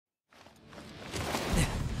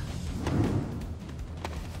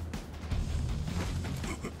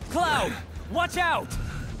out! Watch out!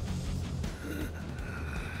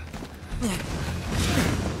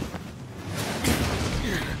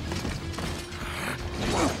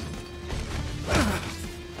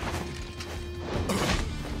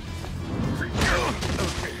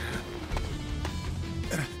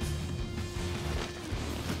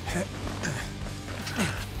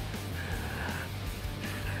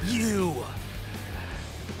 You!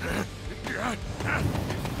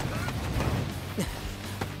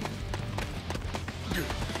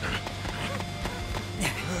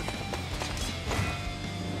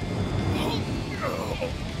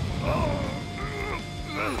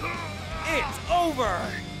 It's over!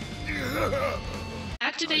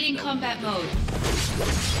 Activating combat mode.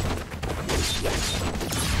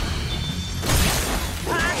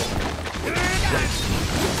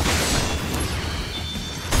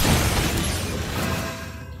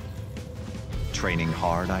 Training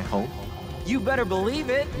hard, I hope? You better believe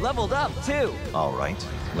it. Leveled up, too. All right,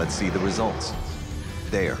 let's see the results.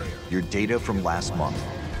 There, your data from last month.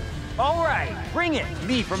 All right, bring it.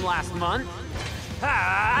 Me from last month.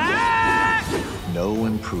 Ah! No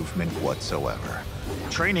improvement whatsoever.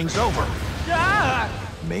 Training's over. Ah!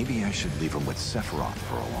 Maybe I should leave him with Sephiroth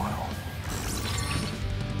for a while.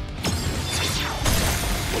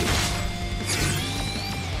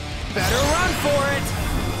 Better run for it.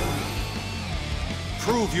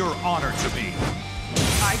 Prove your honor to me.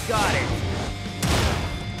 I got it.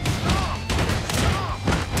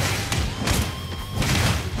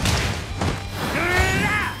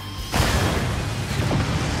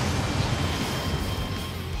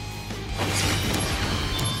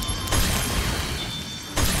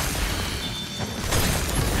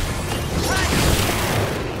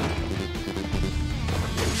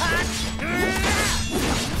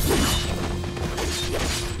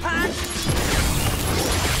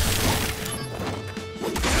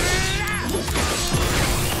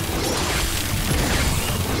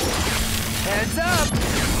 Heads up!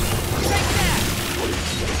 Take that!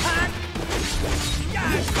 Hot!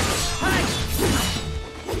 Yes! Hot!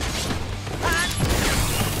 Hot!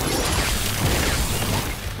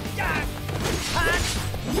 Yes! Hot!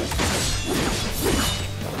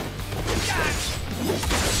 Yes!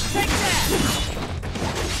 Take that!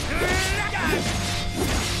 Yes!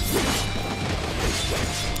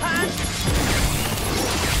 Hot!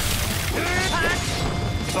 Hot!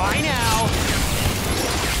 Bye now!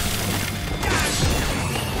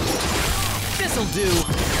 This'll do.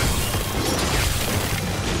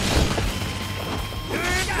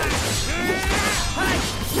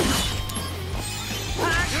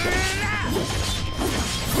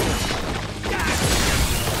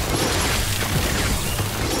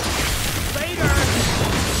 Later.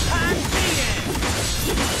 I'm beaten.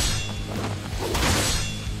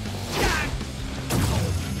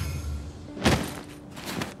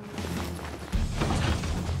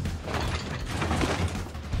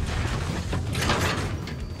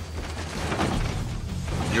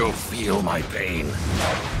 You'll feel my pain.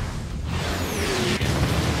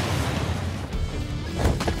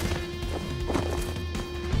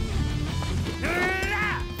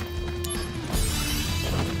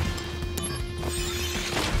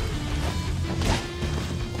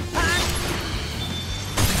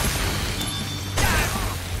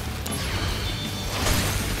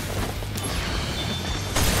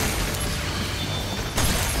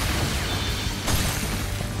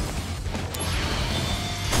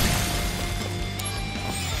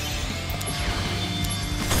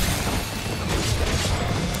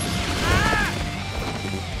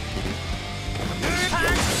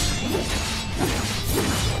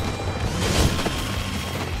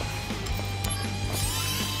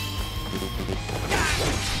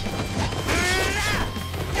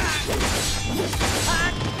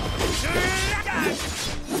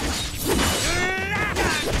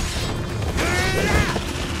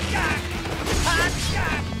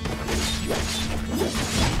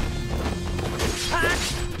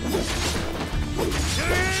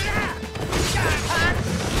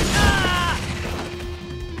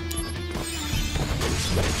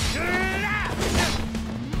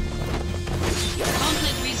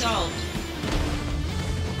 Conflict resolved.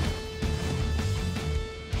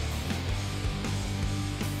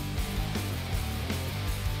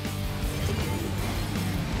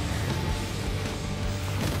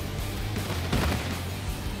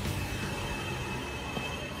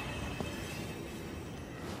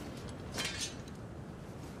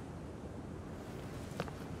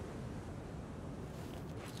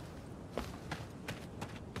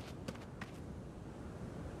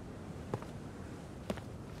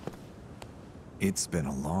 It's been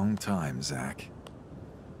a long time, Zack.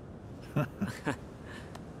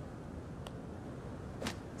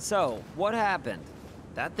 So, what happened?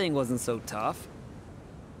 That thing wasn't so tough.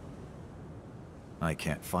 I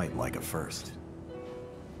can't fight like a first.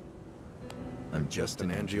 I'm just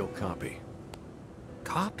an Angeal copy.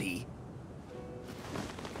 Copy?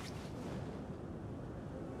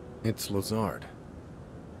 It's Lazard.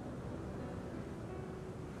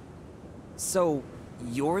 So,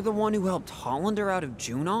 you're the one who helped Hollander out of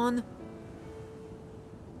Junon?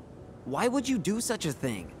 Why would you do such a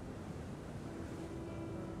thing?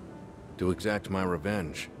 To exact my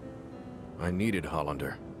revenge. I needed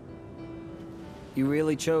Hollander. You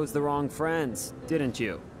really chose the wrong friends, didn't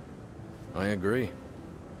you? I agree.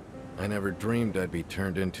 I never dreamed I'd be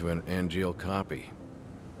turned into an Angeal copy.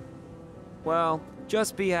 Well,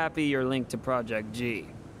 just be happy you're linked to Project G.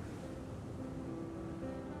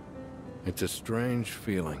 It's a strange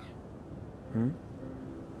feeling.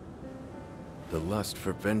 The lust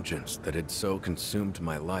for vengeance that had so consumed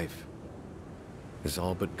my life is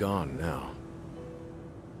all but gone now.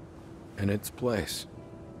 In its place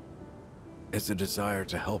is a desire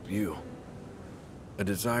to help you. A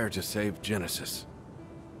desire to save Genesis.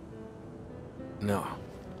 No.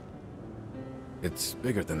 It's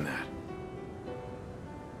bigger than that.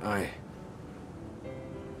 I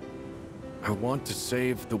want to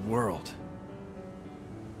save the world.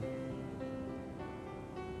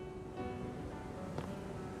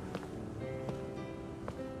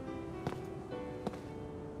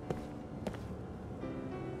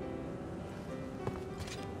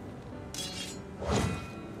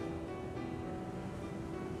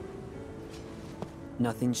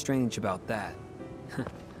 Nothing strange about that.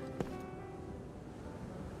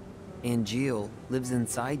 Angeal lives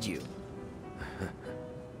inside you.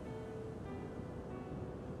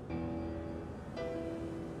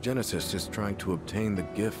 Genesis is trying to obtain the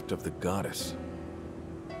gift of the goddess.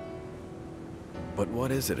 But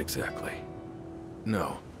what is it exactly?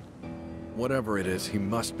 No. Whatever it is, he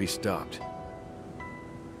must be stopped.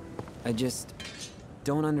 I just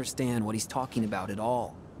don't understand what he's talking about at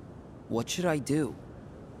all. What should I do?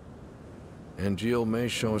 Angeal may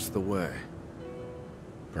show us the way.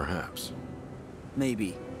 Perhaps.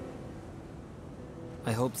 Maybe.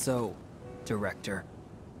 I hope so, Director.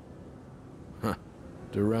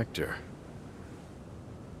 Director.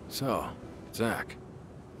 So, Zach,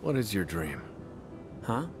 what is your dream?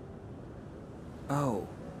 Huh? Oh.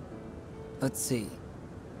 Let's see.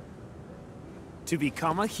 To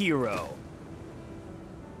become a hero.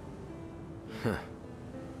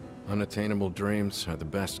 Unattainable dreams are the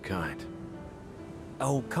best kind.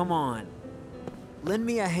 Oh, come on. Lend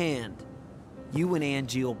me a hand. You and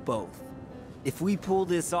Angeal both. If we pull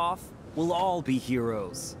this off, we'll all be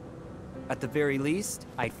heroes. At the very least,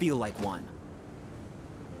 I feel like one.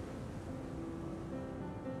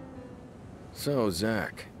 So,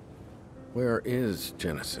 Zach, where is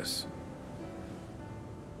Genesis?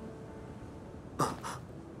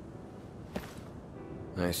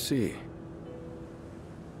 I see.